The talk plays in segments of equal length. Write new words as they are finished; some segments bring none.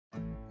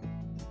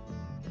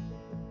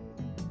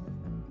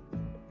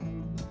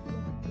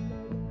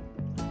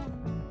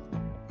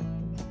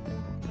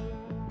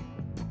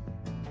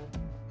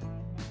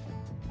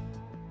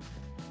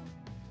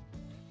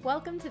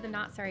Welcome to the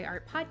Not Sari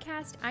Art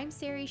Podcast. I'm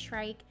Sari,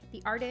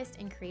 the artist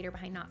and creator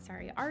behind Not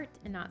Sari Art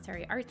and Not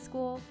Sari Art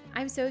School.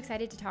 I'm so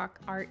excited to talk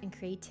art and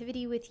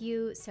creativity with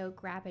you, so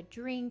grab a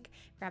drink,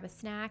 grab a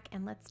snack,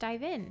 and let's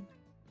dive in.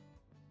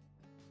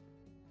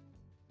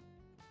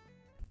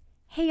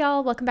 Hey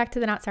y'all, welcome back to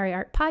the Not Sari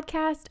Art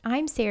Podcast.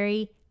 I'm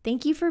Sari.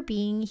 Thank you for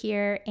being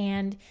here,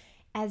 and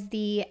as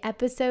the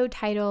episode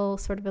title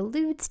sort of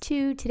alludes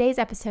to, today's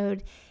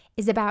episode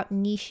is about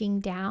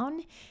niching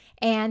down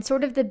and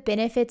sort of the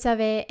benefits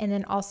of it, and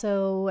then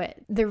also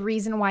the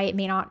reason why it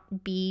may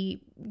not be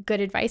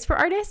good advice for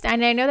artists.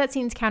 And I know that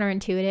seems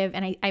counterintuitive,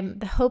 and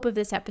the hope of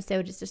this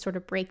episode is to sort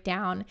of break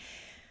down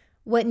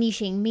what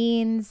niching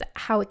means,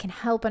 how it can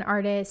help an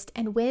artist,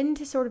 and when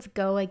to sort of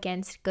go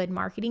against good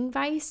marketing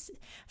advice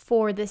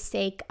for the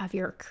sake of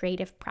your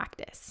creative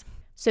practice.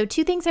 So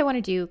 2 things I want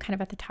to do kind of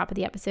at the top of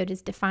the episode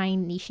is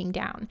define niching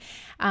down.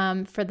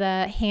 For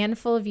the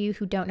handful of you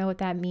who don't know what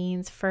that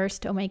means,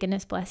 first, oh my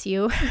goodness, bless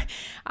you.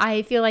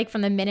 I feel like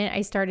from the minute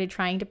I started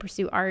trying to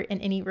pursue art in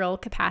any real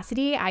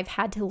capacity, I've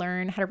had to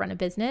learn how to run a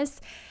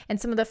business. And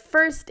some of the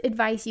first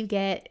advice you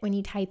get when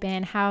you type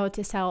in how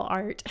to sell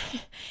art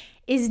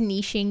is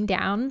niching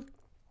down.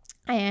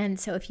 And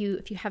so if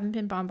you haven't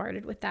been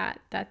bombarded with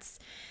that, that's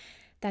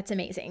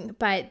amazing.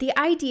 But the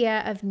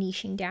idea of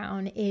niching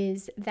down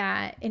is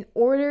that in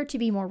order to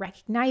be more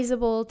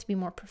recognizable, to be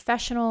more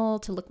professional,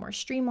 to look more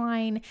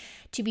streamlined,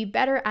 to be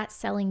better at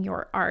selling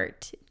your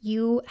art,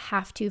 you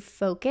have to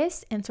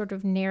focus and sort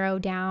of narrow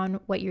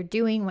down what you're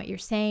doing, what you're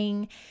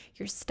saying,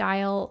 your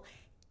style,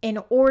 in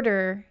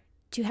order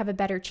to have a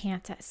better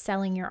chance at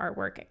selling your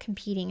artwork, at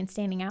competing and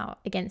standing out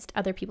against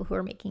other people who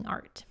are making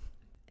art.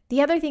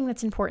 The other thing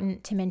that's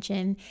important to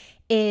mention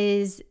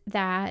is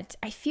that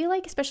I feel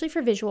like, especially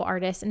for visual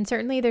artists, and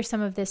certainly there's some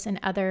of this in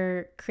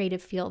other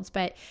creative fields,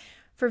 but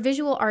for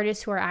visual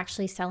artists who are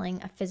actually selling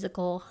a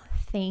physical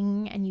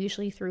thing, and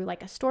usually through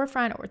like a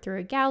storefront or through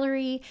a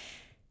gallery,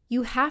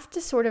 you have to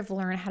sort of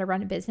learn how to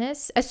run a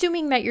business,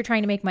 assuming that you're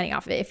trying to make money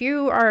off of it. If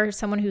you are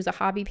someone who's a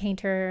hobby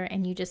painter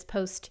and you just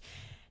post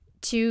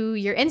to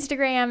your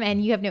Instagram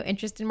and you have no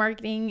interest in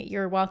marketing,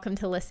 you're welcome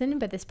to listen,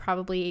 but this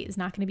probably is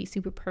not going to be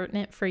super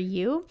pertinent for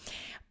you.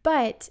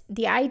 But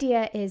the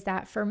idea is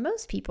that for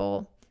most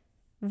people,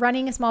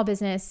 running a small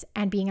business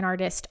and being an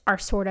artist are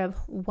sort of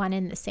one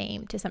and the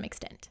same to some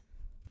extent.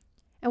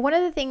 And one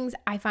of the things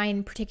I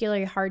find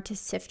particularly hard to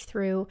sift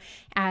through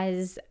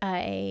as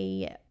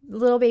a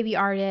little baby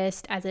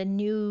artist, as a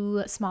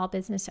new small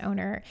business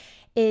owner,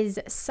 is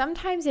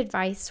sometimes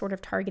advice sort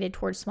of targeted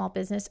towards small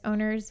business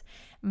owners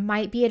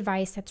might be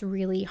advice that's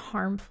really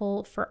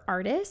harmful for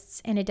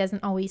artists, and it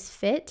doesn't always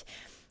fit,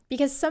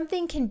 because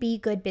something can be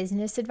good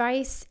business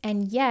advice,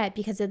 and yet,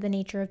 because of the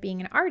nature of being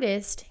an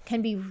artist,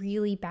 can be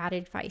really bad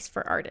advice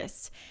for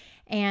artists.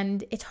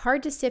 And it's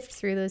hard to sift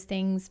through those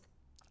things.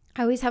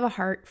 I always have a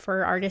heart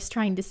for artists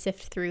trying to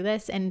sift through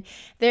this, and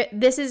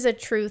this is a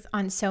truth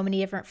on so many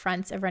different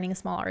fronts of running a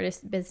small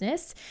artist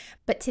business,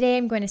 but today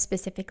I'm going to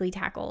specifically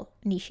tackle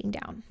niching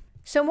down.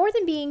 So more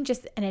than being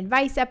just an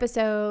advice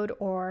episode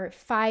or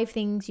 5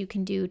 things you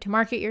can do to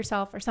market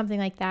yourself or something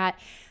like that,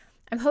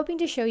 I'm hoping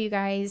to show you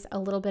guys a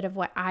little bit of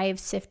what I've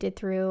sifted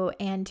through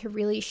and to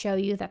really show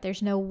you that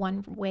there's no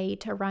one way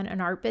to run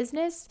an art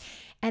business,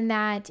 and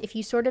that if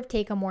you sort of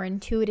take a more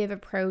intuitive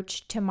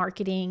approach to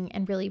marketing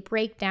and really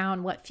break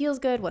down what feels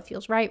good, what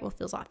feels right, what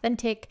feels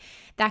authentic,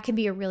 that can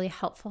be a really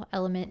helpful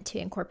element to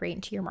incorporate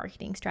into your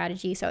marketing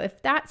strategy. So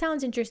if that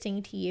sounds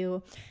interesting to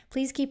you,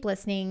 please keep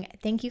listening.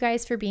 Thank you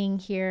guys for being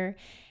here,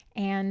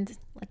 and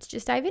let's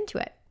just dive into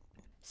it.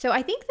 So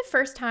I think the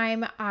first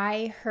time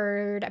I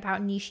heard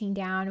about niching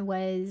down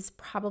was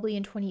probably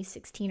in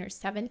 2016 or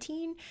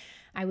 17.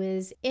 I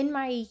was in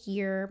my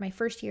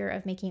first year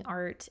of making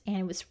art, and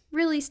it was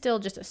really still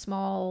just a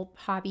small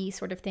hobby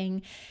sort of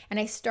thing. And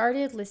I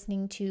started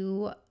listening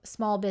to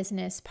small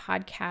business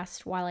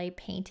podcasts while I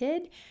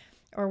painted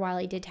or while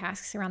I did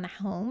tasks around the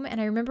home.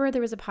 And I remember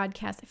there was a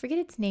podcast, I forget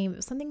its name, it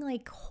was something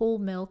like Whole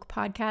Milk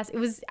Podcast. It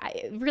was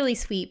really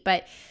sweet,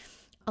 but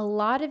a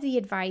lot of the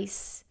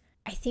advice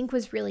I think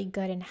was really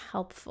good and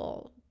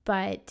helpful,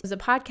 but it was a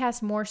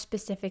podcast more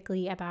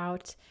specifically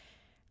about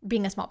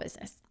being a small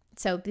business.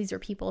 So these are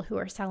people who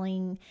are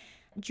selling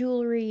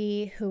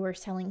jewelry, who are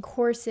selling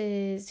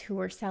courses, who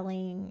are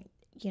selling,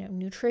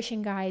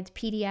 nutrition guides,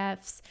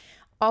 PDFs,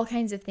 all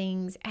kinds of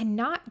things, and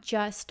not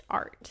just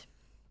art.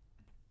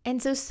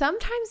 And so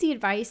sometimes the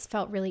advice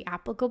felt really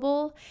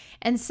applicable,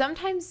 and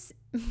sometimes,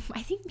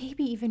 I think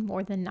maybe even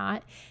more than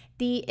not,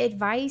 the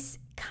advice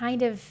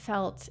kind of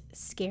felt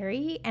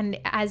scary. And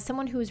as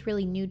someone who was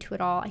really new to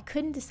it all, I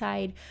couldn't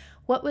decide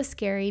what was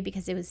scary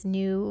because it was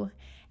new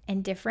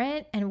and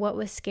different, and what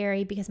was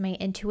scary because my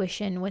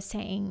intuition was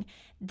saying,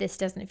 this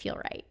doesn't feel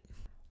right.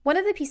 One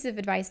of the pieces of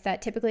advice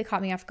that typically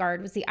caught me off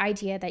guard was the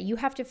idea that you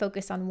have to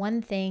focus on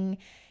one thing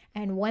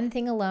and one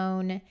thing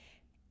alone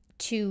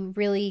to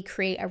really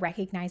create a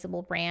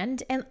recognizable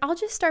brand. And I'll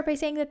just start by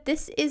saying that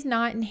this is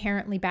not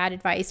inherently bad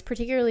advice,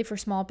 particularly for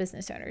small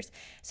business owners.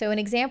 So an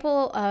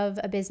example of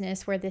a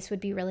business where this would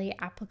be really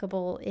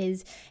applicable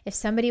is if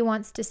somebody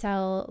wants to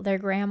sell their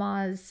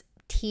grandma's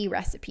tea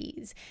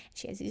recipes.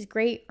 She has these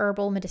great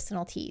herbal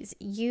medicinal teas.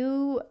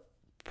 You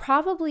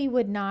probably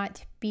would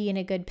not be in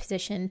a good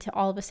position to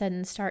all of a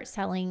sudden start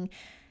selling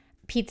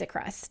pizza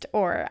crust,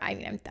 or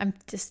I'm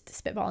just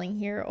spitballing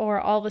here, or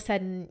all of a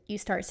sudden you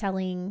start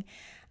selling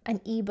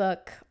an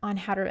ebook on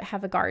how to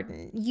have a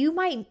garden. You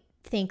might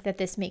think that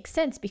this makes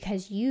sense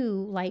because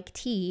you like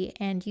tea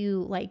and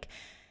you like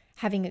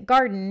having a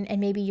garden,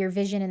 and maybe your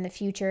vision in the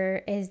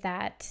future is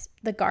that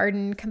the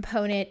garden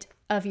component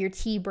of your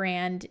tea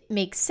brand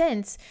makes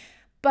sense.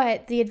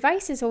 But the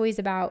advice is always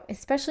about,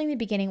 especially in the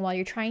beginning while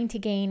you're trying to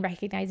gain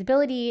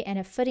recognizability and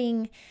a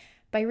footing,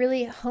 by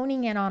really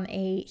honing in on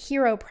a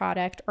hero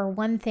product or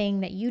one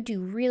thing that you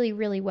do really,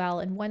 really well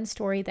and one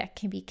story that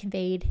can be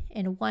conveyed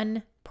in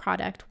one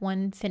product,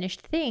 one finished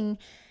thing,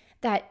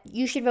 that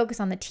you should focus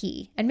on the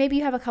tea. And maybe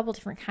you have a couple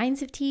different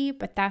kinds of tea,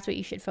 but that's what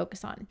you should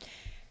focus on.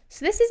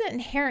 So this isn't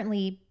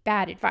inherently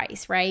bad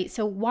advice, right?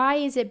 So why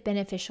is it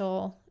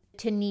beneficial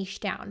to niche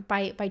down?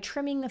 By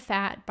trimming the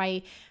fat,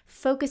 by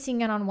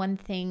focusing in on one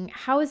thing,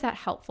 how is that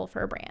helpful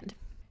for a brand?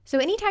 So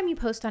anytime you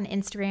post on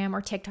Instagram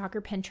or TikTok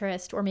or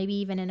Pinterest, or maybe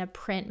even in a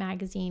print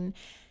magazine,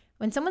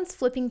 when someone's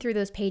flipping through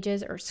those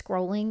pages or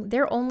scrolling,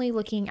 they're only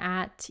looking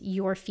at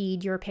your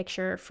feed, your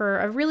picture for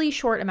a really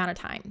short amount of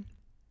time.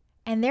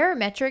 And there are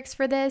metrics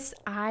for this.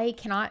 I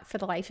cannot for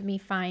the life of me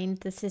find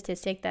the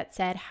statistic that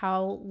said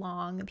how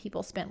long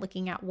people spent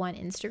looking at one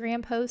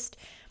Instagram post.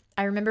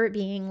 I remember it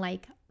being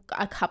like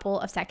a couple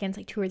of seconds,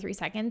 like 2 or 3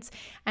 seconds.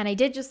 And I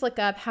did just look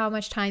up how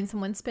much time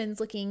someone spends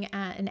looking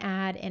at an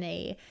ad in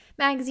a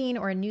magazine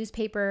or a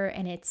newspaper,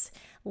 and it's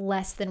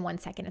less than 1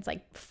 second. It's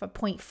like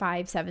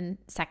 0.57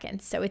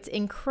 seconds. So it's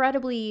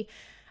incredibly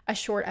a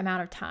short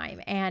amount of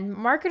time. And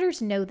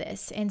marketers know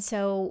this. And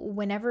so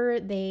whenever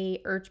they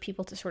urge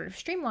people to sort of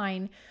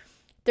streamline,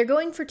 they're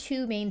going for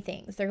 2 main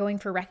things. They're going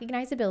for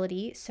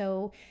recognizability.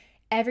 So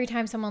every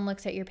time someone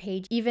looks at your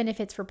page, even if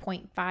it's for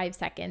 0.5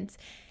 seconds,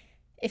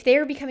 if they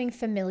are becoming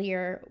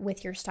familiar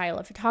with your style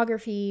of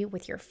photography,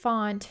 with your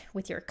font,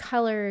 with your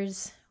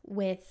colors,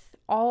 with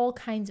all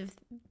kinds of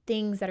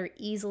things that are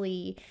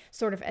easily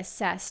sort of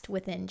assessed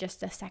within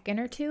just a second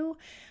or 2,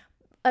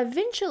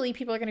 eventually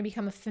people are going to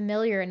become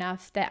familiar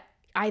enough that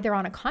either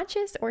on a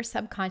conscious or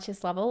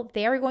subconscious level,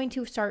 they are going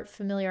to start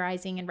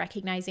familiarizing and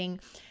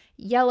recognizing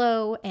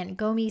yellow and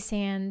gomi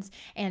sands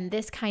and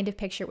this kind of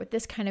picture with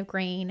this kind of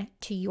grain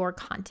to your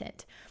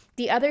content.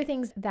 The other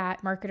things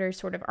that marketers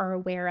sort of are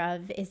aware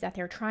of is that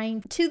they're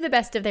trying to the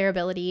best of their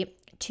ability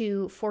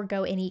to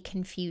forego any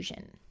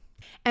confusion.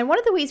 And one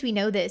of the ways we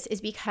know this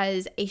is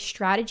because a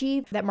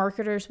strategy that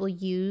marketers will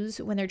use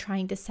when they're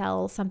trying to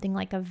sell something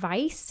like a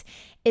Vice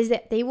is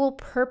that they will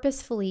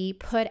purposefully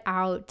put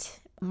out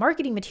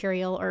marketing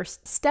material or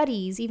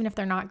studies, even if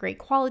they're not great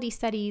quality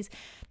studies,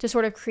 to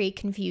sort of create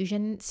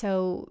confusion.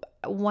 So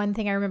one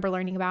thing I remember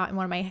learning about in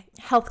one of my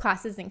health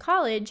classes in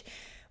college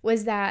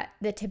was that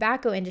the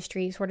tobacco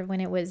industry, sort of when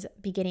it was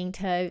beginning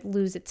to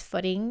lose its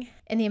footing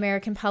in the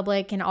American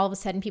public, and all of a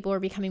sudden people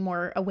were becoming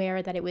more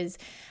aware that it was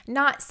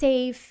not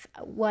safe,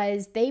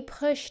 was they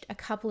pushed a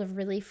couple of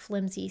really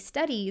flimsy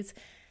studies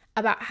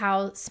about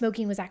how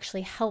smoking was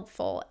actually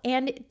helpful.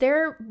 And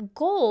their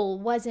goal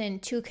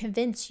wasn't to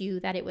convince you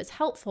that it was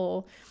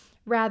helpful.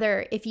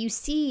 Rather, if you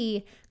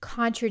see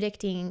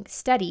contradicting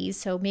studies,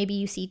 so maybe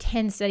you see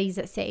 10 studies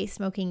that say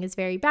smoking is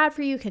very bad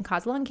for you, can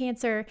cause lung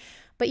cancer,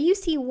 but you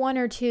see 1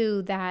 or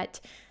 2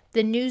 that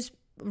the news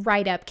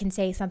write-up can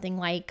say something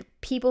like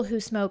people who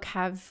smoke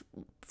have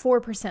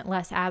 4%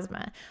 less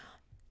asthma.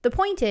 The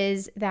point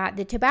is that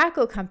the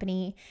tobacco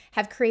company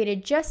have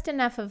created just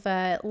enough of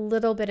a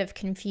little bit of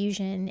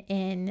confusion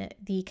in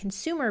the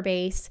consumer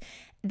base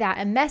that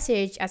a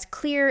message as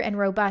clear and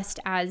robust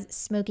as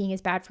smoking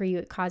is bad for you,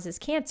 it causes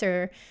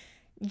cancer,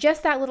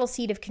 just that little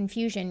seed of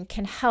confusion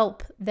can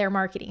help their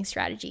marketing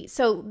strategy.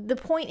 So the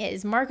point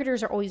is,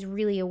 marketers are always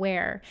really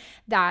aware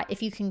that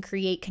if you can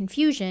create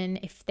confusion,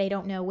 if they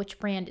don't know which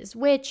brand is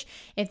which,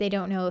 if they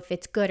don't know if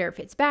it's good or if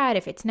it's bad,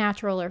 if it's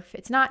natural or if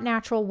it's not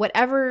natural,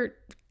 whatever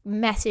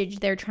message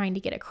they're trying to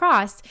get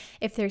across,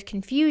 if there's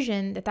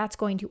confusion, that's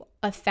going to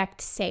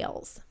affect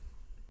sales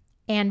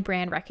and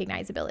brand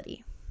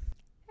recognizability.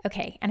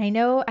 Okay, and I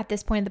know at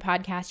this point in the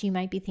podcast, you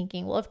might be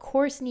thinking, well, of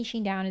course,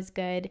 niching down is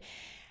good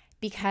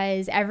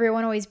because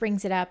everyone always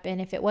brings it up.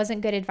 And if it wasn't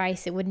good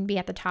advice, it wouldn't be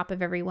at the top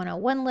of every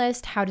 101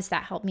 list. How does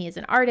that help me as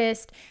an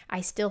artist?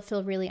 I still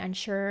feel really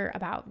unsure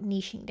about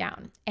niching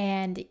down.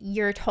 And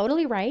you're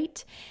totally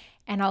right.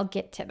 And I'll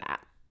get to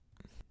that.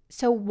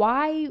 So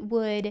why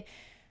would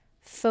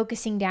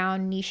focusing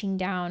down, niching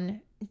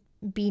down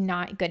be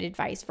not good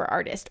advice for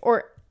artists?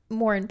 Or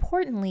more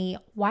importantly,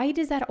 why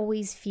does that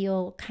always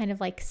feel kind of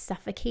like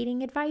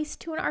suffocating advice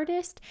to an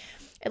artist?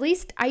 At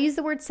least I use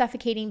the word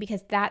suffocating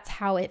because that's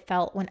how it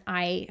felt when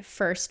I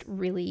first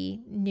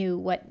really knew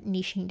what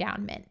niching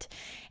down meant.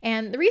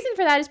 And the reason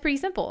for that is pretty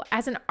simple.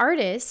 As an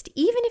artist,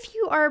 even if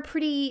you are a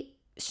pretty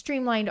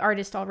streamlined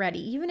artist already,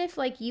 even if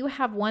like you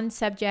have one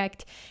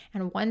subject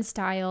and one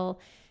style,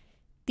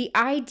 the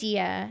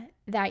idea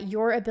that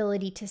your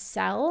ability to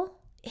sell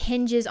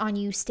hinges on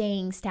you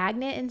staying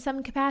stagnant in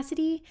some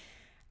capacity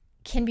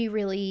can be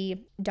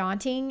really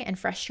daunting and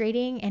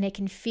frustrating, and it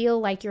can feel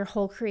like your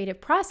whole creative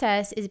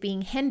process is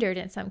being hindered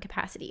in some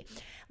capacity,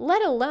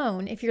 let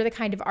alone if you're the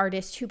kind of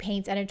artist who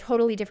paints at a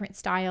totally different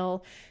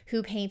style,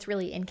 who paints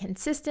really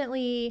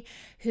inconsistently,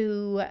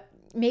 who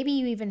maybe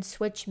you even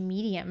switch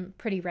medium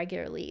pretty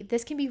regularly.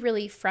 This can be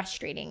really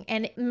frustrating.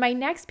 And my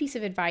next piece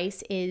of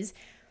advice is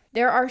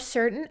there are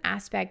certain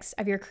aspects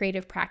of your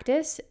creative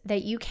practice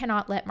that you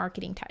cannot let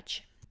marketing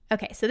touch.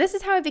 Okay, so this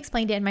is how I've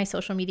explained it in my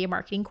social media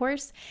marketing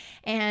course.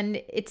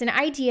 And it's an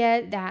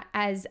idea that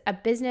as a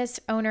business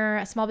owner,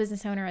 a small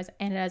business owner,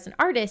 and as an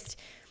artist,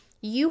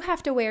 you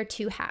have to wear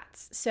two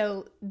hats.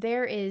 So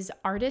there is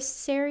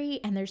artist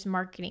Sari and there's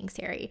marketing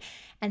Sari.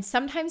 And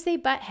sometimes they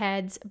butt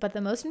heads, but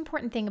the most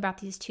important thing about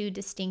these two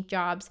distinct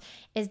jobs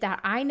is that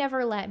I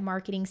never let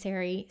marketing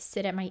Sari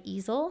sit at my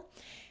easel.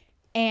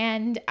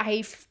 And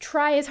I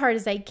try as hard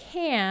as I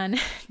can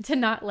to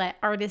not let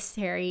artist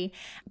Sari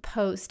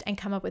post and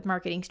come up with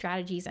marketing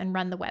strategies and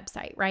run the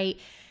website, right?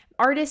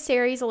 Artist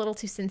Sari is a little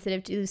too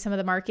sensitive to some of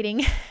the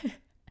marketing.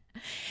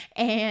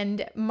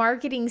 And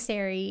marketing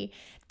Sari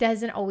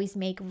doesn't always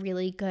make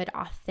really good,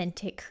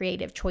 authentic,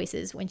 creative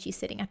choices when she's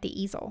sitting at the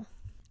easel.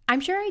 I'm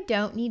sure I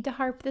don't need to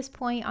harp this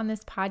point on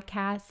this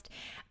podcast,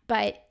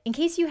 but in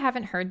case you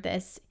haven't heard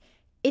this,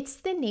 it's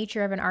the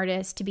nature of an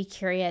artist to be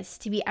curious,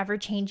 to be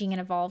ever-changing and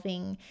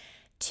evolving,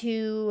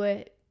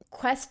 to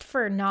quest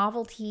for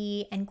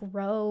novelty and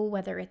grow,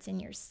 whether it's in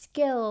your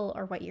skill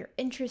or what you're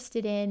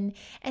interested in.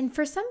 And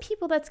for some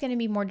people, that's going to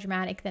be more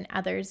dramatic than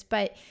others,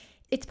 but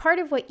it's part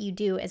of what you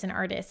do as an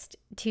artist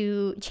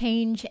to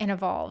change and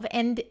evolve.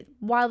 And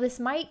while this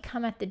might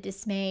come at the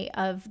dismay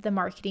of the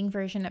marketing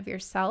version of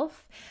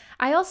yourself,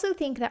 I also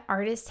think that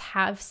artists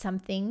have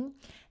something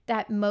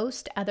that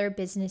most other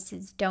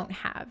businesses don't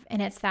have.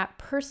 And it's that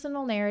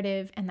personal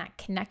narrative and that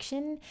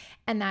connection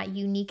and that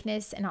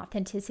uniqueness and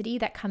authenticity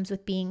that comes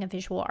with being a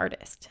visual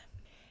artist.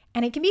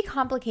 And it can be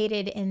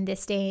complicated in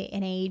this day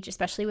and age,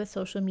 especially with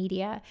social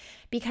media,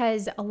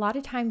 because a lot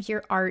of times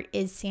your art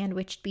is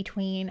sandwiched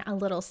between a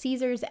Little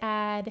Caesars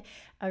ad,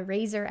 a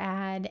razor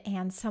ad,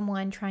 and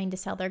someone trying to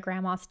sell their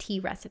grandma's tea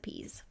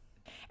recipes.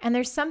 And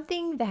there's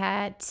something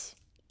that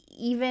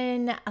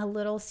even a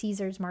Little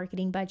Caesars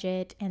marketing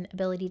budget and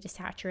ability to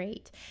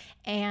saturate.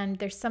 And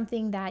there's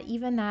something that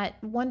even that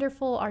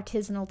wonderful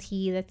artisanal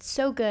tea that's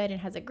so good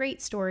and has a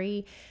great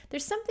story,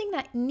 there's something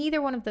that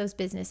neither one of those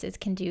businesses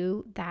can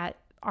do that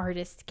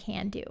artists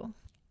can do.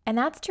 And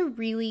that's to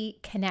really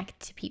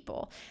connect to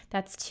people.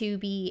 That's to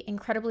be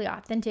incredibly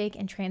authentic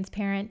and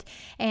transparent.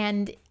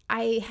 And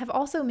I have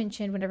also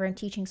mentioned whenever I'm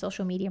teaching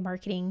social media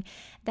marketing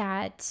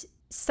that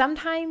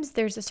sometimes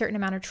there's a certain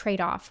amount of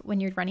trade-off when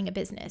you're running a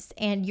business,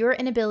 and your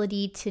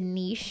inability to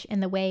niche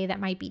in the way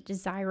that might be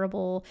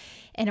desirable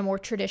in a more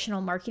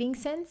traditional marketing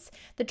sense.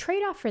 The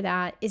trade-off for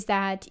that is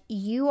that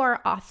you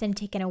are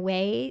authentic in a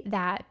way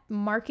that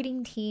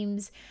marketing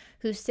teams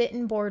who sit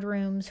in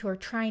boardrooms, who are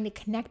trying to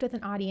connect with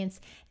an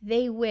audience,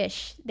 they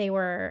wish they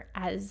were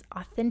as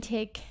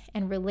authentic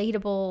and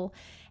relatable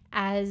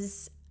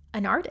as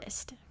an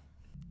artist.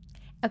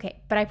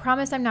 Okay, but I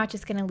promise I'm not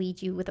just going to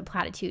lead you with a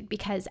platitude,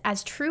 because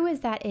as true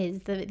as that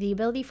is, the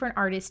ability for an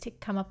artist to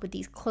come up with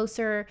these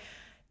closer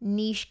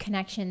niche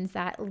connections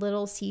that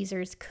Little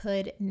Caesars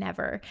could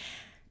never.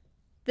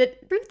 The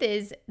truth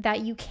is that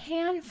you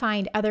can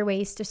find other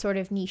ways to sort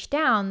of niche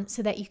down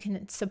so that you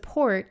can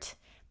support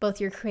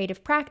both your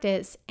creative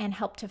practice and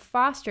help to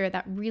foster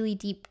that really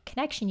deep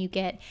connection you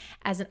get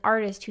as an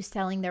artist who's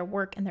selling their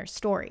work and their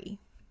story.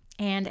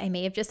 And I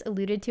may have just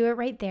alluded to it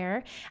right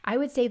there. I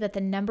would say that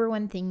the number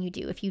one thing you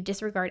do, if you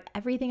disregard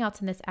everything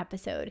else in this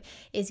episode,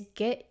 is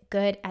get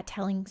good at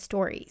telling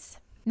stories.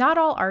 Not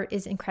all art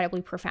is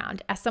incredibly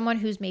profound. As someone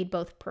who's made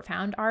both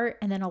profound art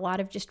and then a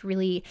lot of just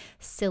really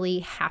silly,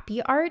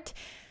 happy art,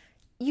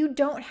 you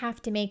don't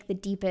have to make the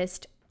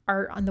deepest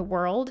art on the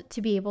world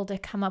to be able to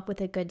come up with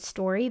a good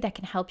story that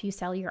can help you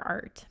sell your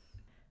art.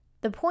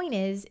 The point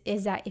is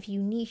that if you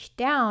niche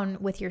down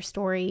with your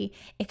story,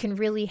 it can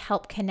really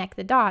help connect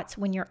the dots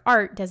when your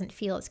art doesn't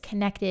feel as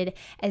connected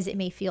as it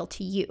may feel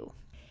to you.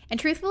 And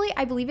truthfully,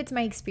 I believe it's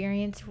my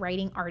experience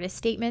writing artist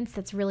statements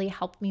that's really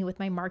helped me with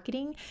my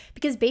marketing,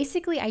 because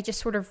basically I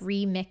just sort of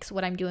remix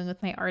what I'm doing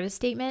with my artist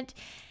statement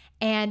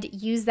and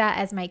use that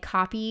as my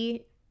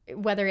copy.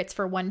 Whether it's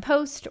for one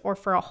post or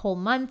for a whole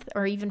month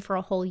or even for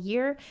a whole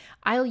year,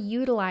 I'll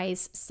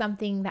utilize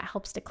something that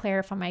helps to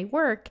clarify my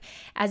work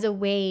as a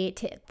way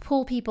to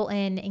pull people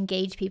in,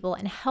 engage people,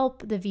 and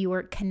help the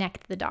viewer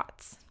connect the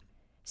dots.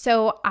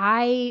 So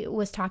I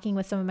was talking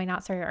with some of my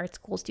Not Sorry Art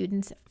School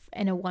students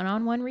in a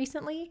one-on-one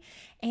recently,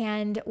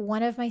 and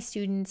one of my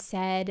students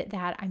said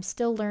that I'm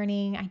still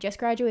learning. I just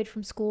graduated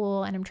from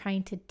school and I'm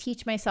trying to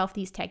teach myself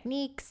these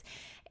techniques,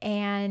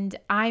 and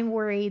I'm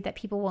worried that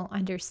people won't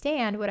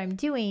understand what I'm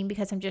doing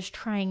because I'm just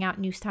trying out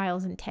new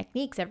styles and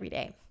techniques every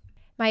day.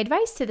 My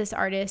advice to this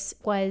artist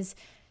was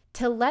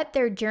to let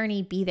their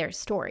journey be their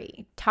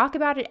story. Talk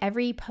about it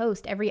every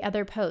post, every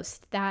other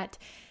post, that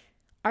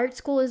art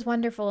school is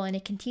wonderful and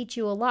it can teach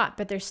you a lot,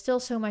 but there's still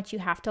so much you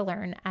have to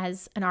learn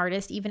as an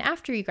artist even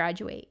after you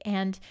graduate.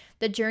 And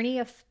the journey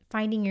of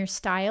finding your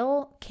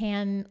style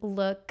can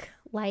look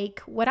like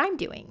what I'm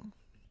doing.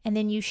 And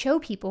then you show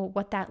people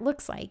what that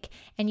looks like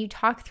and you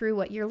talk through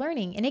what you're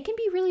learning. And it can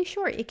be really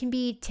short. It can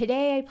be,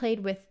 today I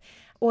played with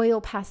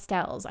oil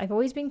pastels. I've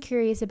always been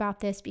curious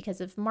about this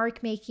because of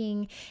mark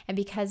making and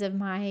because of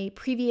my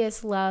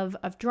previous love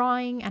of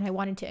drawing, and I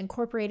wanted to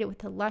incorporate it with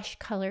the lush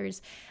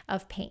colors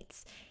of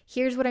paints.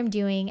 Here's what I'm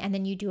doing, and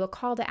then you do a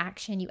call to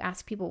action. You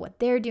ask people what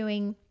they're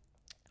doing,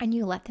 and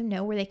you let them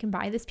know where they can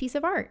buy this piece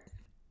of art.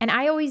 And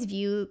I always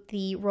view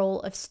the role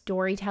of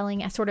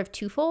storytelling as sort of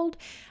twofold.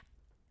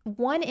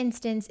 One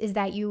instance is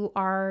that you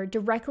are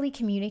directly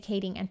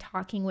communicating and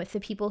talking with the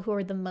people who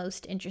are the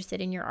most interested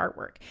in your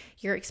artwork.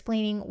 You're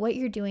explaining what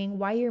you're doing,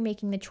 why you're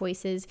making the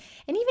choices,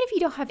 and even if you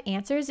don't have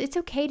answers, it's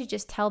okay to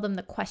just tell them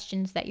the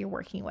questions that you're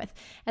working with.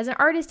 As an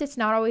artist, it's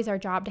not always our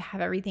job to have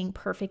everything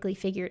perfectly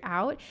figured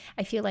out.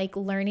 I feel like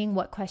learning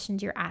what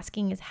questions you're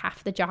asking is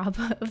half the job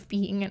of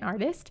being an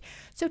artist.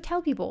 So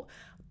tell people,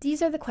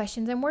 these are the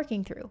questions I'm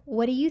working through.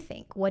 What do you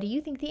think? What do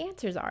you think the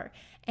answers are?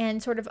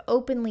 And sort of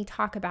openly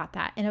talk about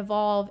that and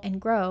evolve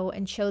and grow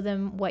and show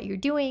them what you're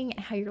doing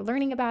and how you're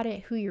learning about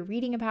it, who you're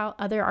reading about,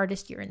 other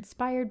artists you're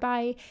inspired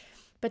by.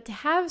 But to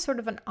have sort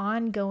of an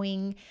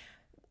ongoing,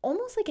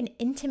 almost like an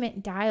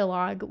intimate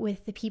dialogue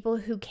with the people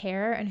who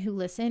care and who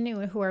listen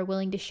and who are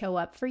willing to show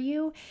up for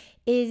you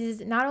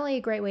is not only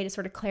a great way to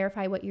sort of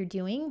clarify what you're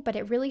doing, but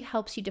it really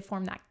helps you to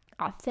form that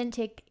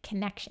authentic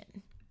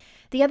connection.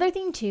 The other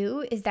thing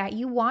too is that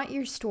you want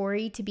your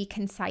story to be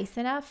concise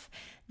enough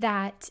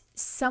that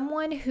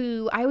someone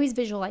who, I always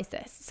visualize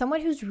this,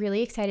 someone who's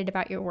really excited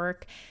about your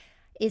work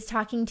is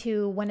talking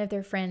to one of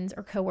their friends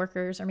or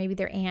coworkers or maybe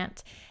their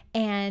aunt,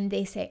 and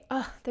they say,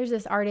 oh, there's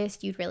this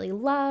artist you'd really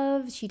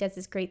love. She does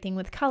this great thing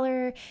with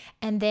color.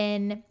 And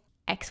then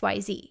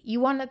XYZ. You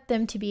want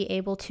them to be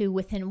able to,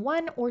 within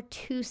 1 or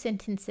 2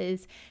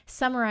 sentences,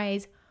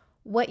 summarize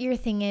what your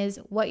thing is,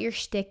 what your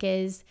shtick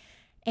is,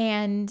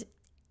 and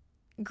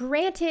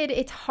granted,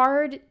 it's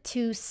hard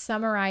to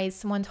summarize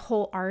someone's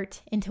whole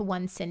art into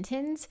 1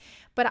 sentence,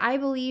 but I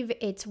believe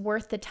it's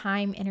worth the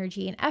time,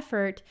 energy, and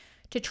effort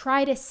to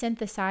try to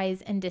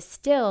synthesize and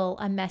distill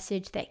a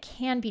message that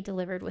can be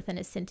delivered within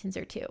a sentence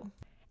or 2.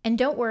 And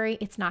don't worry,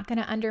 it's not going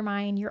to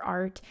undermine your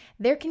art.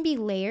 There can be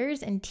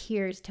layers and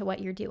tiers to what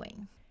you're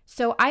doing.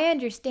 So I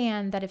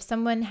understand that if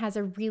someone has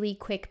a really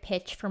quick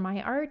pitch for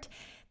my art,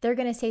 they're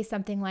going to say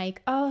something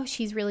like, oh,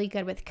 she's really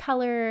good with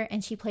color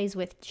and she plays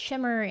with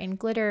shimmer and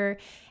glitter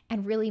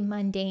and really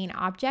mundane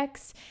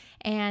objects.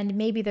 And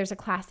maybe there's a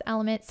class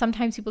element.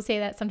 Sometimes people say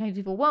that, sometimes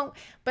people won't.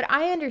 But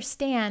I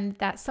understand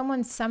that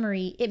someone's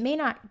summary, it may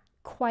not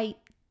quite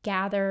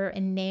gather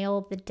and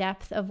nail the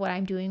depth of what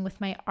I'm doing with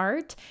my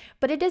art,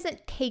 but it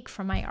doesn't take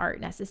from my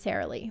art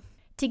necessarily.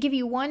 To give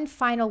you one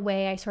final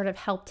way I sort of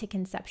help to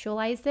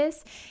conceptualize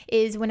this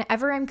is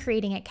whenever I'm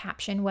creating a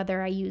caption,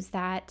 whether I use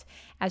that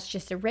as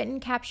just a written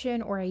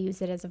caption or I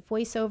use it as a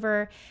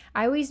voiceover,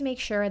 I always make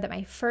sure that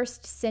my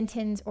first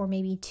sentence or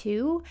maybe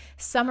 2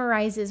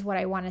 summarizes what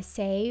I want to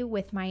say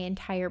with my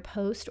entire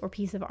post or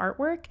piece of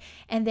artwork,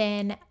 and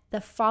then the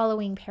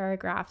following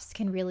paragraphs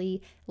can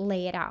really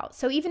lay it out.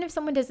 So even if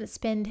someone doesn't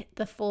spend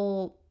the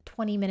full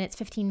 20 minutes,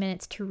 15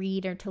 minutes to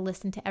read or to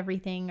listen to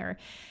everything, or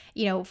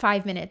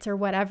 5 minutes or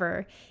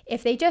whatever,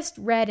 if they just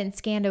read and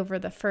scanned over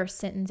the first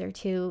sentence or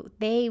 2,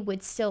 they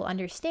would still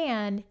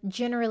understand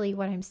generally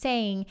what I'm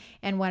saying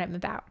and what I'm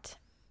about.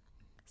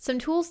 Some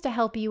tools to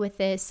help you with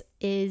this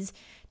is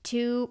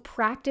to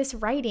practice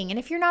writing. And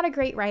if you're not a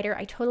great writer,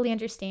 I totally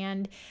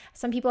understand.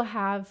 Some people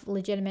have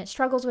legitimate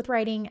struggles with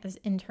writing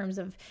in terms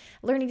of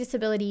learning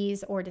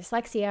disabilities or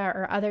dyslexia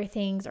or other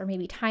things, or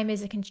maybe time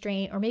is a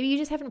constraint, or maybe you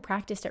just haven't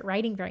practiced at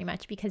writing very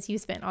much because you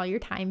spent all your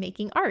time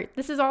making art.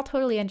 This is all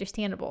totally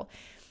understandable.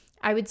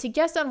 I would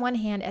suggest on one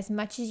hand, as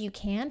much as you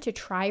can, to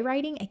try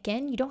writing.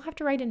 Again, you don't have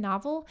to write a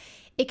novel.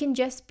 It can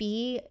just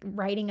be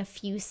writing a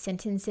few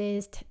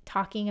sentences,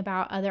 talking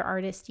about other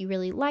artists you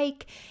really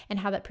like and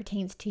how that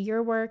pertains to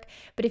your work.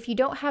 But if you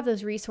don't have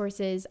those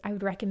resources, I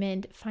would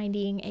recommend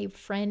finding a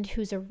friend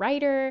who's a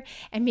writer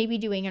and maybe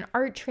doing an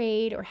art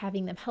trade or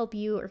having them help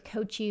you or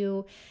coach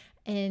you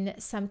in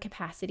some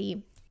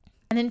capacity.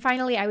 And then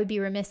finally, I would be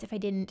remiss if I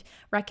didn't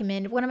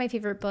recommend one of my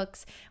favorite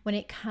books when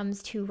it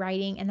comes to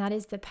writing, and that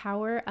is The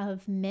Power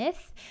of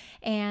Myth.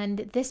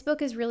 And this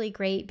book is really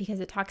great because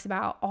it talks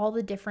about all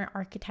the different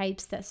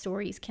archetypes that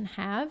stories can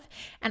have.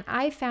 And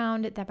I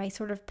found that by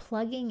sort of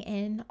plugging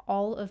in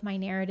all of my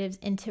narratives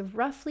into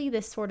roughly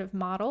this sort of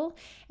model,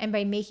 and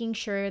by making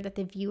sure that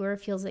the viewer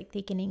feels like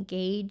they can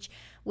engage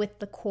with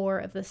the core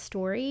of the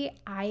story,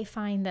 I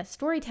find that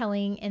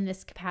storytelling in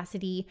this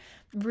capacity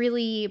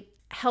really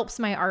helps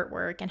my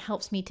artwork and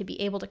helps me to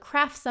be able to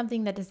craft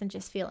something that doesn't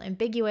just feel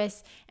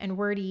ambiguous and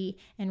wordy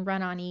and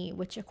run-on-y,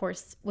 which of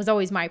course was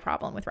always my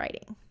problem with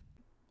writing.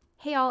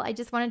 Hey y'all, I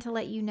just wanted to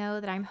let you know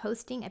that I'm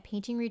hosting a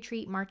painting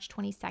retreat March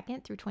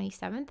 22nd through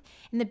 27th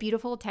in the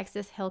beautiful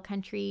Texas Hill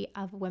Country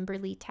of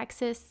Wimberley,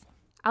 Texas.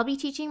 I'll be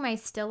teaching my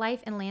still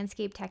life and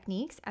landscape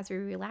techniques as we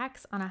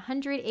relax on a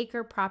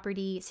 100-acre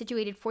property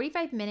situated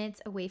 45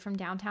 minutes away from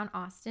downtown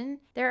Austin.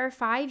 There are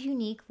 5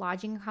 unique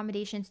lodging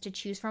accommodations to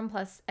choose from,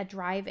 plus a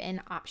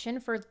drive-in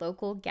option for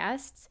local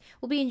guests.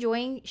 We'll be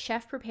enjoying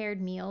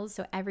chef-prepared meals,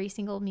 so every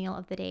single meal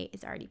of the day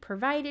is already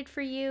provided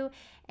for you,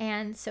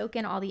 and soak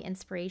in all the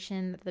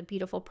inspiration that the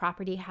beautiful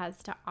property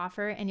has to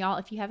offer. And y'all,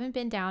 if you haven't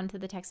been down to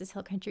the Texas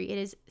Hill Country, it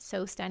is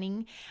so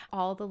stunning.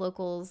 All the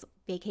locals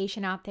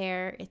vacation out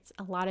there. It's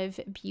a lot of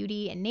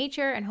beauty and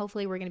nature, and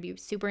hopefully we're going to be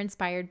super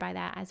inspired by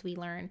that as we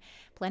learn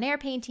plein air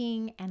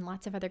painting and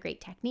lots of other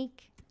great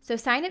technique. So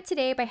sign up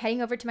today by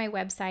heading over to my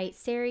website,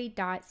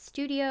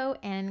 sari.studio,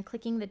 and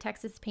clicking the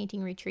Texas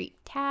Painting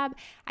Retreat tab.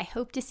 I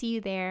hope to see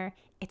you there.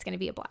 It's going to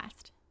be a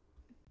blast.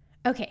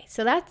 Okay,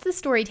 so that's the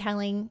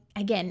storytelling.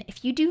 Again,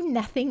 if you do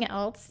nothing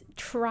else,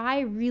 try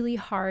really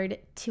hard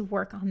to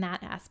work on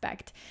that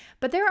aspect.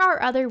 But there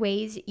are other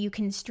ways you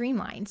can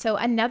streamline. So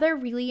another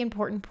really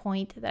important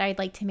point that I'd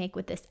like to make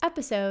with this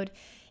episode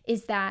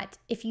is that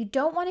if you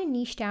don't want to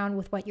niche down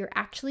with what you're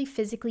actually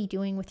physically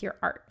doing with your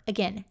art,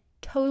 again,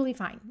 totally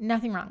fine,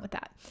 nothing wrong with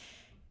that.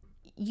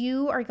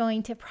 You are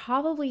going to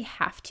probably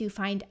have to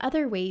find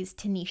other ways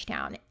to niche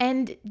down.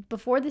 And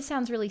before this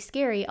sounds really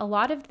scary, a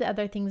lot of the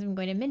other things I'm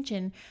going to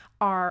mention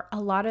are a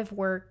lot of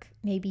work,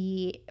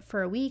 maybe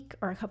for a week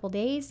or a couple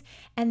days,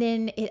 and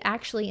then it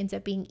actually ends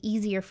up being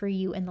easier for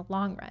you in the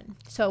long run.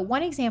 So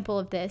one example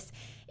of this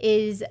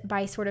is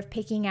by sort of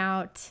picking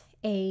out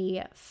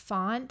a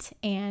font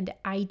and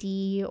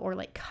ID or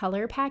like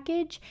color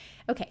package.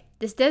 Okay,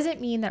 this doesn't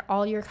mean that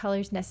all your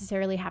colors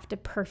necessarily have to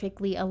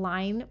perfectly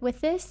align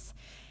with this.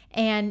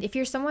 And if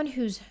you're someone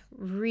who's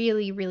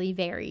really, really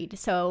varied,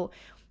 so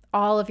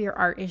all of your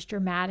art is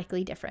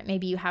dramatically different.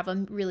 Maybe you have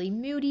a really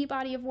moody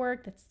body of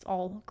work that's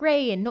all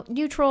gray and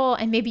neutral,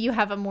 and maybe you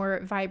have a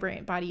more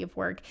vibrant body of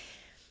work.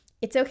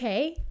 It's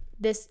okay.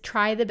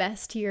 Try the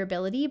best to your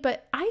ability,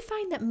 but I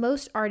find that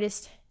most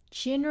artists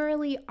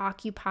generally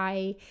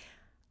occupy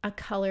a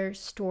color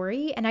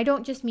story. And I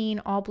don't just mean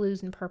all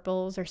blues and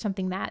purples or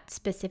something that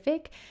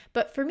specific,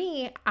 but for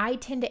me, I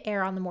tend to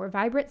err on the more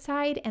vibrant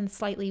side and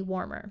slightly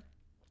warmer.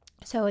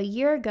 So a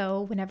year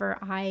ago, whenever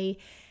I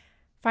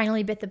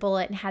finally bit the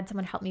bullet and had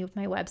someone help me with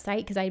my website,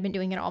 because I had been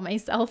doing it all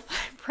myself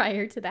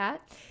prior to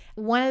that,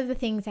 one of the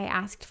things I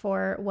asked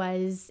for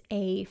was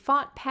a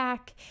font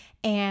pack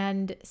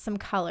and some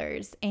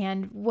colors.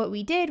 And what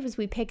we did was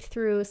we picked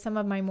through some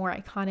of my more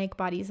iconic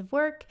bodies of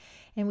work,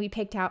 and we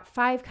picked out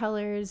 5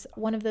 colors,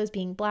 one of those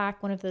being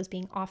black, one of those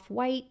being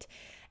off-white,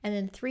 and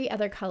then 3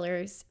 other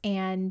colors.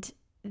 And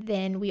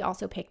then we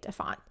also picked a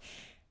font.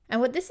 And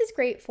what this is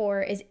great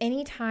for is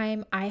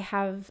anytime I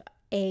have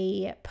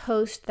a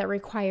post that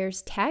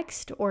requires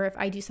text, or if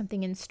I do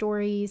something in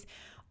stories,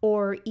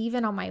 or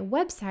even on my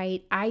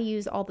website, I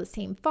use all the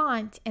same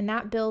font, and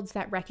that builds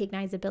that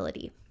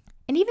recognizability.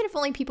 And even if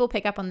only people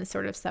pick up on this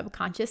sort of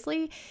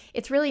subconsciously,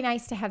 it's really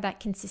nice to have that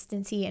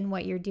consistency in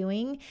what you're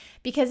doing,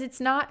 because it's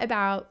not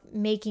about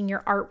making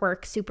your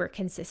artwork super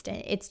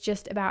consistent. It's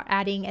just about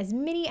adding as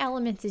many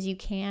elements as you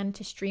can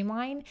to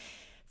streamline.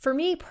 For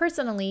me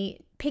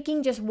personally,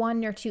 picking just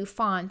 1 or 2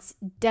 fonts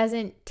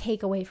doesn't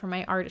take away from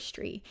my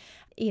artistry.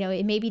 You know,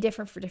 it may be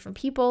different for different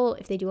people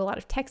if they do a lot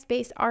of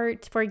text-based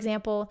art, for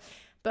example.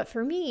 But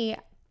for me,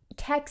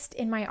 text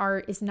in my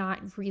art is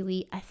not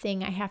really a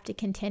thing I have to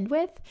contend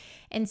with.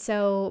 And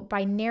so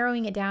by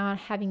narrowing it down,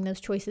 having those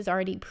choices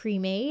already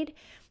pre-made,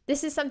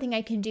 this is something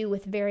I can do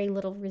with very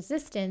little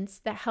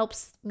resistance that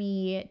helps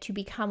me to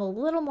become a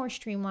little more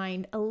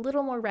streamlined, a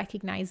little more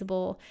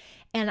recognizable,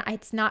 and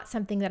it's not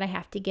something that I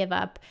have to give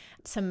up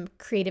some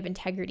creative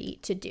integrity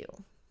to do.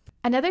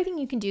 Another thing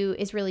you can do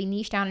is really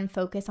niche down and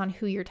focus on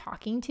who you're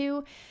talking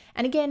to.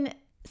 And again,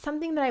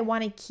 something that I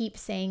want to keep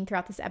saying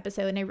throughout this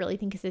episode, and I really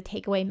think is a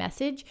takeaway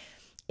message,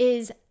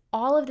 is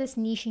all of this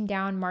niching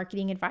down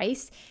marketing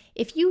advice.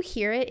 If you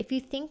hear it, if you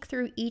think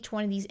through each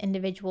one of these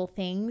individual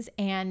things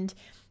and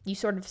you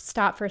sort of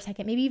stop for a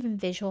second, maybe even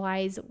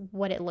visualize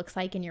what it looks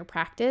like in your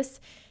practice,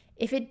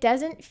 if it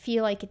doesn't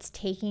feel like it's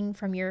taking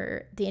from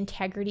the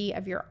integrity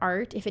of your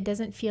art, if it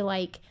doesn't feel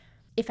like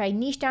if I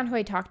niche down who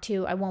I talk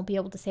to, I won't be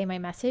able to say my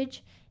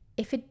message,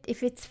 if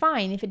it's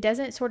fine, if it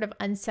doesn't sort of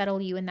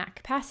unsettle you in that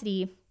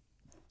capacity,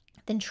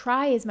 then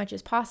try as much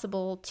as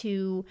possible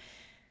to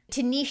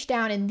to niche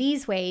down in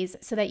these ways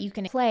so that you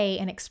can play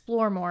and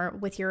explore more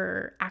with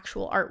your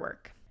actual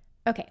artwork.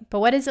 Okay, but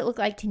what does it look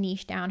like to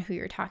niche down who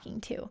you're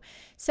talking to?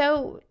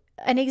 So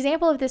an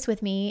example of this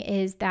with me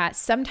is that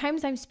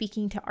sometimes I'm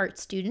speaking to art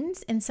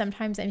students and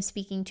sometimes I'm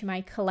speaking to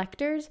my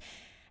collectors,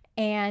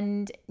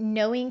 and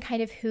knowing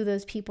kind of who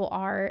those people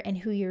are and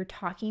who you're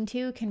talking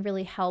to can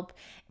really help,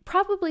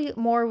 probably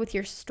more with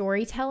your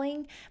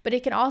storytelling, but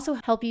it can also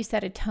help you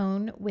set a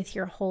tone with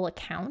your whole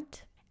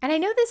account. And I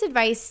know this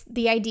advice,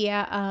 the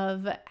idea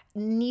of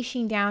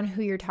niching down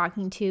who you're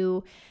talking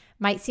to,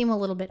 might seem a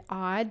little bit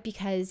odd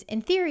because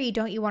in theory,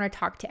 don't you want to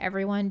talk to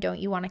everyone? Don't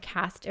you want to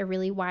cast a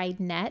really wide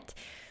net?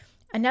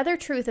 Another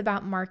truth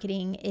about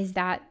marketing is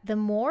that the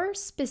more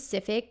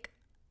specific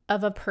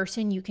of a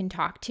person you can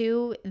talk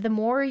to, the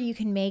more you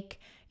can make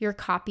your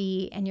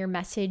copy and your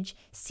message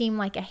seem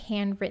like a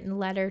handwritten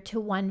letter to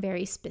one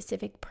very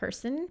specific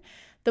person.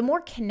 The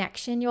more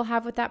connection you'll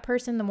have with that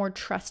person, the more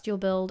trust you'll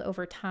build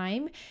over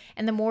time,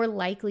 and the more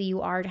likely you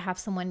are to have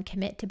someone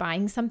commit to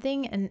buying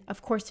something. And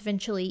of course,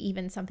 eventually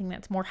even something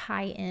that's more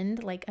high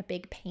end, like a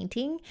big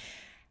painting.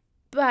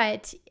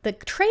 But the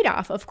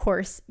trade-off, of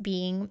course,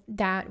 being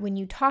that when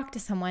you talk to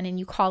someone and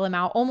you call them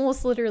out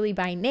almost literally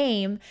by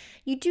name,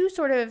 you do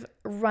sort of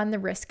run the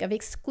risk of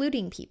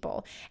excluding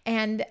people.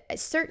 And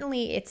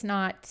certainly it's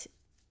not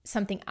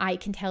something I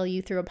can tell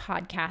you through a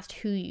podcast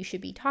who you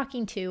should be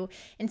talking to.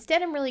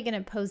 Instead, I'm really going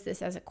to pose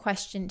this as a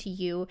question to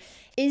you.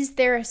 Is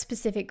there a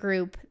specific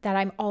group that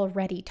I'm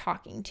already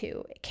talking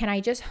to? Can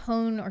I just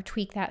hone or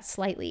tweak that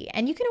slightly?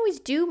 And you can always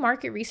do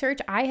market research.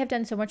 I have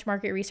done so much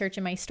market research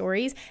in my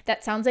stories.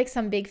 That sounds like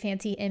some big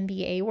fancy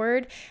MBA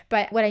word,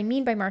 but what I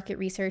mean by market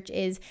research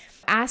is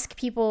ask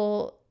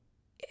people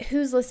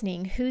who's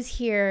listening, who's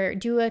here,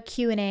 do a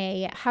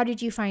Q&A. How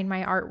did you find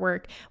my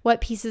artwork?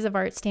 What pieces of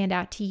art stand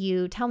out to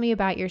you? Tell me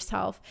about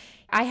yourself.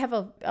 I have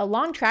a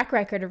long track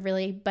record of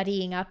really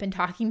buddying up and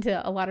talking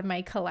to a lot of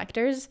my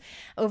collectors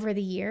over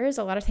the years.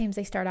 A lot of times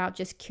they start out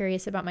just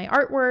curious about my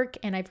artwork,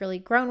 and I've really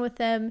grown with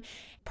them.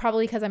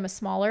 Probably because I'm a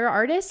smaller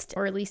artist,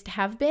 or at least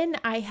have been,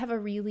 I have a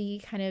really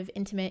kind of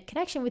intimate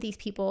connection with these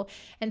people.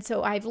 And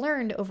so I've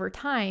learned over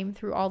time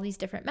through all these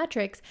different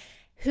metrics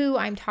who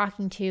I'm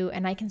talking to,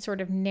 and I can sort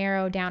of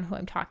narrow down who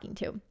I'm talking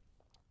to.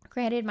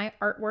 Granted, my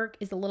artwork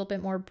is a little bit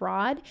more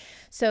broad,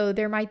 so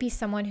there might be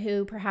someone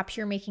who perhaps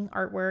you're making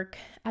artwork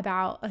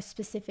about a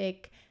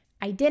specific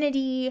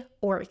identity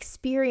or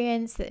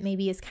experience that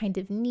maybe is kind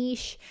of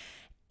niche.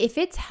 If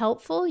it's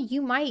helpful,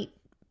 you might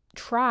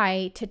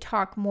try to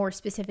talk more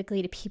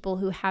specifically to people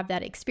who have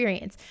that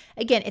experience.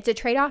 Again, it's a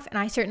trade-off, and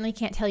I certainly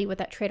can't tell you what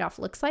that trade-off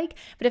looks like,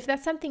 but if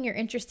that's something you're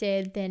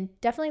interested, then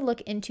definitely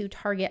look into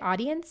target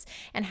audience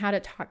and how to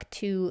talk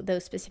to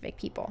those specific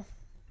people.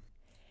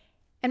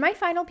 And my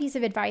final piece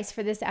of advice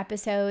for this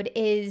episode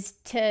is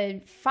to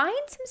find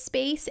some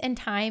space and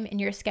time in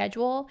your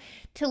schedule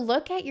to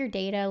look at your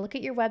data, look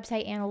at your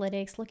website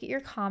analytics, look at your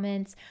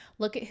comments,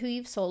 look at who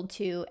you've sold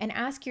to, and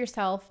ask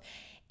yourself,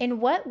 in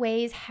what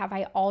ways have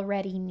I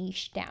already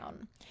niched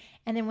down?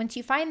 And then once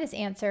you find this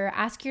answer,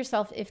 ask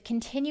yourself if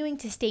continuing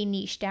to stay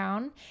niched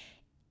down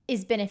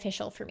is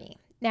beneficial for me.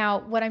 Now,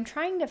 what I'm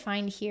trying to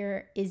find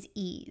here is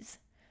ease.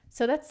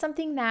 So that's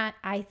something that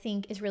I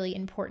think is really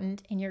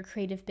important in your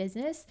creative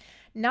business.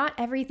 Not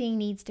everything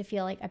needs to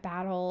feel like a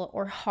battle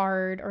or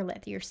hard or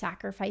that you're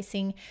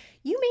sacrificing.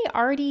 You may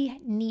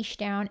already niche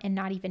down and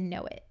not even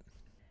know it.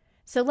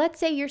 So let's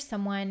say you're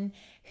someone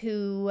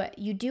who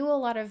you do a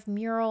lot of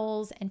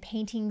murals and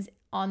paintings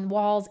on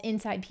walls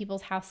inside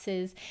people's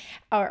houses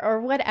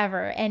or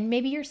whatever. And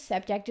maybe your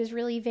subject is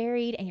really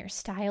varied and your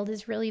style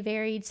is really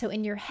varied. So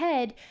in your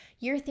head,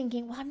 you're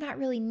thinking, well, I'm not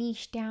really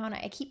niched down.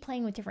 I keep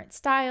playing with different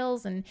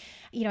styles and,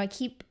 I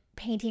keep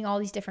painting all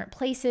these different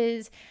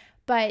places.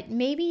 But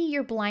maybe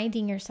you're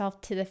blinding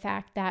yourself to the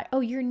fact that,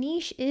 your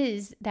niche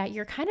is that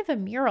you're kind of a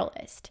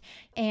muralist.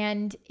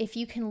 And if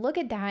you can look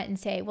at that and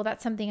say, well,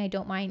 that's something I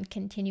don't mind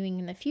continuing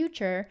in the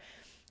future,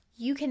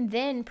 you can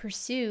then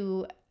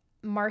pursue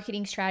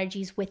marketing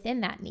strategies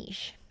within that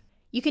niche.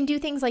 You can do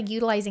things like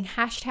utilizing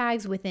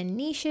hashtags within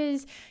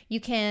niches. You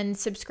can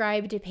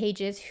subscribe to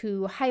pages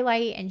who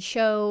highlight and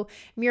show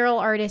mural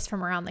artists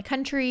from around the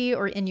country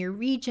or in your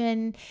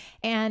region.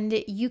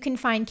 And you can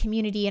find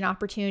community and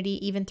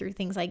opportunity even through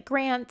things like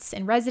grants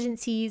and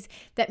residencies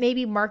that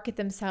maybe market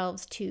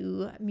themselves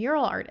to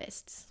mural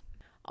artists.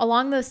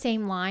 Along those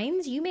same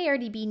lines, you may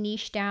already be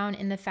niched down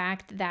in the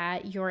fact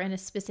that you're in a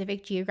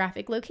specific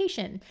geographic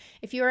location.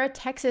 If you're a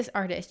Texas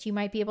artist, you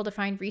might be able to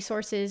find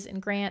resources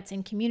and grants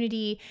and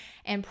community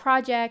and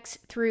projects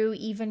through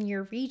even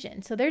your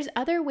region. So there's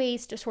other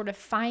ways to sort of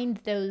find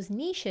those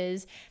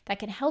niches that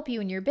can help you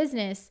in your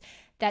business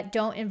that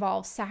don't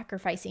involve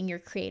sacrificing your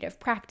creative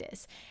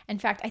practice. In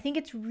fact, I think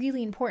it's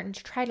really important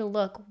to try to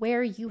look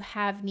where you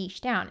have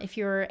niche down. If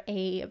you're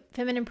a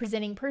feminine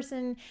presenting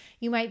person,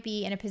 you might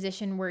be in a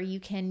position where you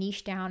can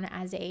niche down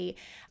as a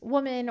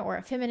woman or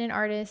a feminine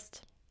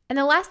artist. And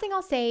the last thing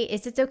I'll say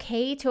is it's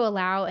okay to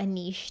allow a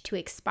niche to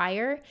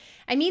expire.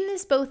 I mean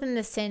this both in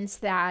the sense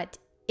that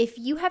if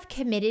you have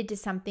committed to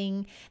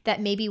something that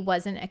maybe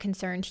wasn't a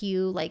concern to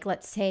you, like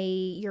let's say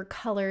your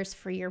colors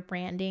for your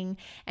branding,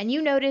 and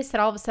you notice that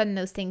all of a sudden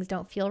those things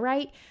don't feel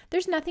right,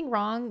 there's nothing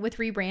wrong with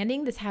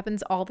rebranding. This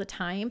happens all the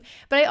time.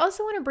 But I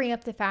also want to bring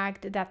up the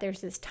fact that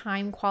there's this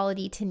time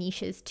quality to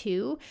niches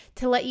too,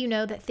 to let you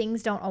know that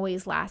things don't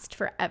always last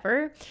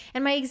forever.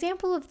 And my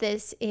example of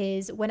this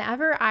is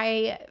whenever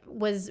I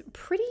was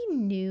pretty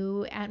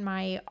new at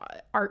my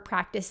art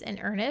practice in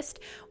earnest,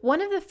 one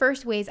of the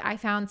first ways I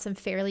found some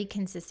fairly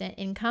consistent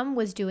income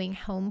was doing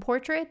home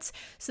portraits.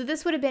 So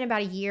this would have been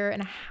about 1.5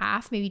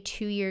 years, maybe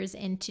 2 years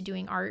into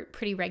doing art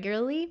pretty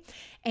regularly.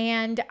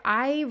 And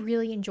I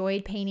really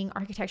enjoyed painting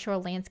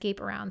architectural landscape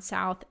around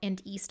South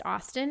and East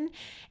Austin.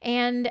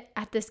 And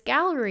at this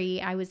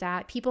gallery I was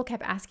at, people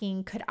kept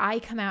asking, could I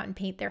come out and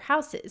paint their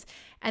houses?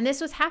 And this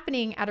was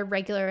happening at a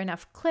regular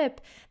enough clip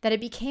that it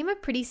became a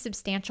pretty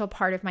substantial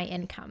part of my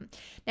income.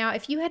 Now,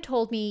 if you had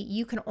told me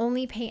you can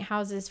only paint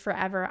houses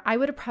forever, I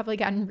would have probably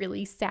gotten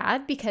really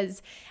sad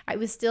because I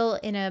was still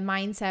in a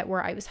mindset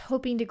where I was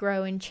hoping to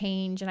grow and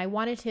change, and I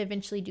wanted to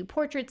eventually do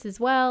portraits as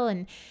well.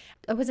 And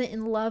I wasn't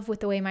in love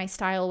with the way my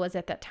style was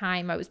at that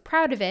time. I was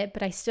proud of it,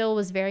 but I still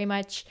was very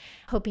much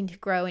hoping to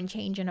grow and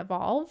change and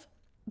evolve.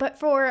 But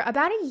for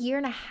about 1.5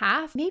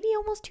 years, maybe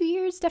almost 2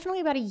 years, definitely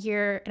about 1.5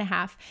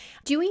 years,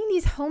 doing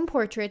these home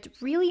portraits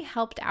really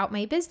helped out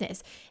my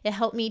business. It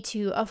helped me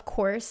to, of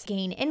course,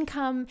 gain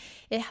income.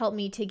 It helped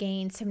me to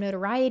gain some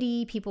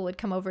notoriety. People would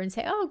come over and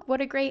say, oh,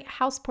 what a great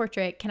house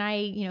portrait. Can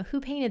I,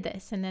 who painted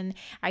this? And then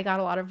I got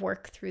a lot of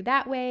work through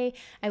that way.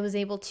 I was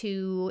able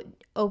to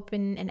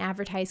open and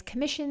advertise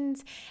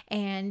commissions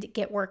and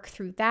get work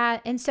through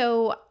that. And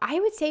so I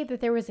would say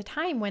that there was a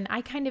time when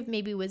I kind of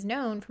maybe was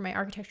known for my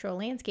architectural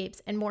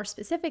landscapes and more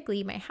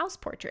specifically my house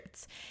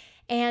portraits.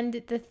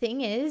 And the thing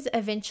is,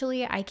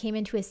 eventually I came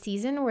into a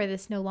season where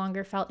this no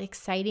longer felt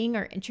exciting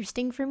or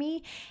interesting for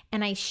me,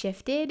 and I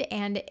shifted.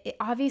 And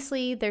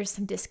obviously there's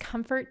some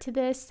discomfort to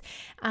this,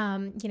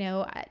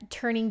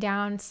 turning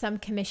down some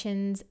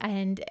commissions,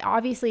 and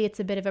obviously it's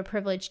a bit of a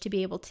privilege to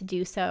be able to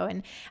do so.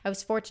 And I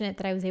was fortunate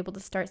that I was able to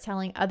start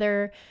selling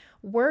other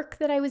work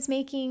that I was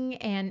making,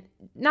 and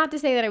not to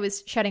say that I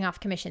was shutting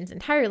off commissions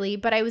entirely,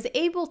 but I was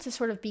able to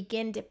sort of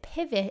begin to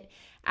pivot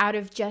out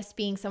of just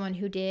being someone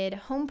who did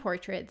home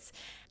portraits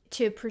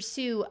to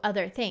pursue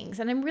other things.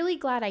 And I'm really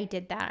glad I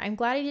did that. I'm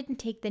glad I didn't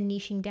take the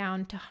niching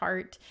down to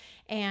heart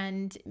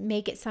and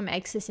make it some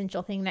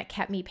existential thing that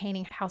kept me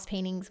painting house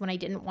paintings when I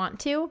didn't want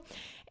to.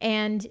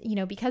 And,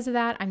 because of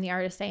that, I'm the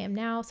artist I am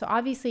now. So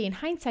obviously in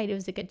hindsight, it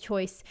was a good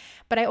choice,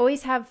 but I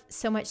always have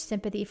so much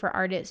sympathy for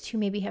artists who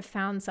maybe have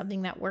found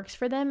something that works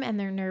for them and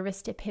they're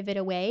nervous to pivot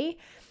away.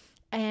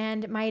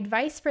 And my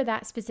advice for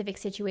that specific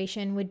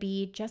situation would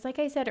be, just like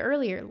I said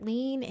earlier,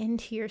 lean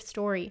into your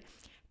story,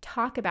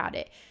 talk about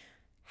it.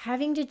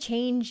 Having to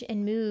change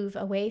and move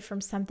away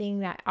from something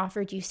that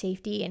offered you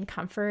safety and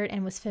comfort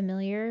and was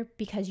familiar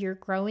because you're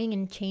growing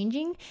and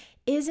changing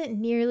isn't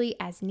nearly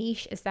as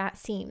niche as that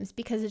seems,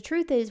 because the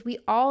truth is we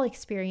all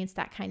experience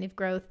that kind of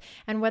growth,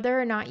 and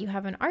whether or not you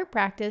have an art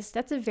practice,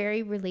 that's a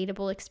very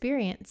relatable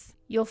experience.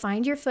 You'll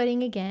find your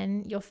footing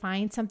again, you'll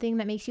find something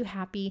that makes you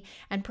happy,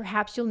 and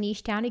perhaps you'll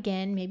niche down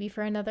again, maybe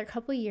for another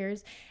couple of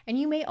years, and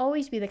you may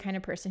always be the kind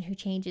of person who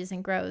changes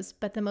and grows.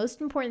 But the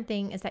most important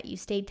thing is that you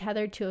stay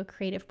tethered to a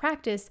creative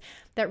practice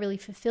that really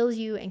fulfills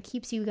you and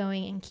keeps you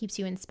going and keeps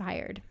you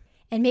inspired.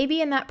 And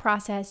maybe in that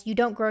process, you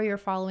don't grow your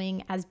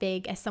following as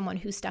big as someone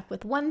who's stuck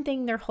with one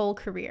thing their whole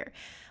career.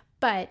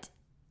 But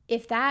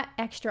if that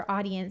extra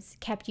audience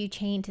kept you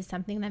chained to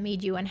something that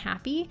made you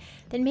unhappy,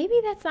 then maybe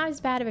that's not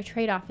as bad of a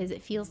trade-off as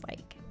it feels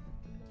like.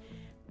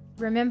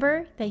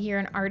 Remember that you're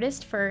an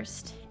artist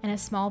first and a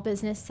small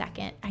business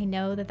second. I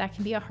know that that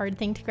can be a hard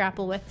thing to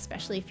grapple with,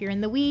 especially if you're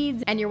in the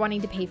weeds and you're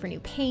wanting to pay for new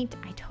paint.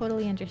 I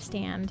totally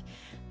understand.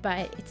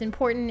 But it's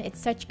important, it's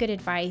such good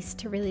advice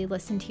to really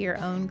listen to your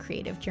own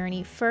creative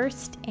journey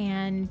first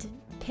and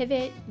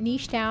pivot,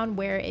 niche down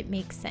where it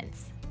makes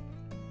sense.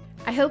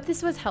 I hope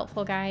this was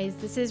helpful, guys.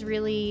 This is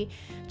really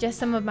just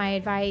some of my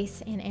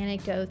advice and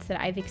anecdotes that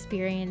I've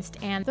experienced,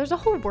 and there's a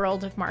whole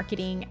world of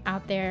marketing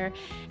out there.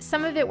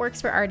 Some of it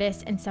works for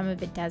artists and some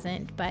of it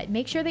doesn't, but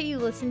make sure that you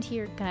listen to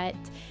your gut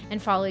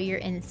and follow your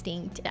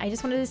instinct. I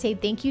just wanted to say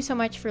thank you so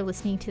much for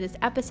listening to this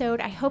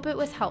episode. I hope it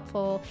was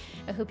helpful.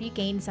 I hope you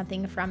gained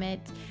something from it.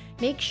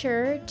 Make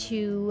sure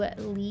to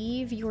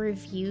leave your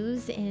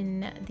reviews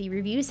in the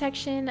review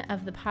section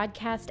of the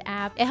podcast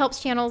app. It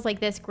helps channels like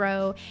this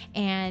grow,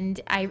 and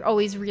I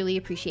always really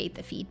appreciate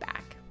the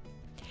feedback.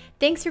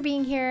 Thanks for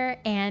being here,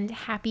 and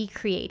happy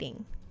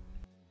creating.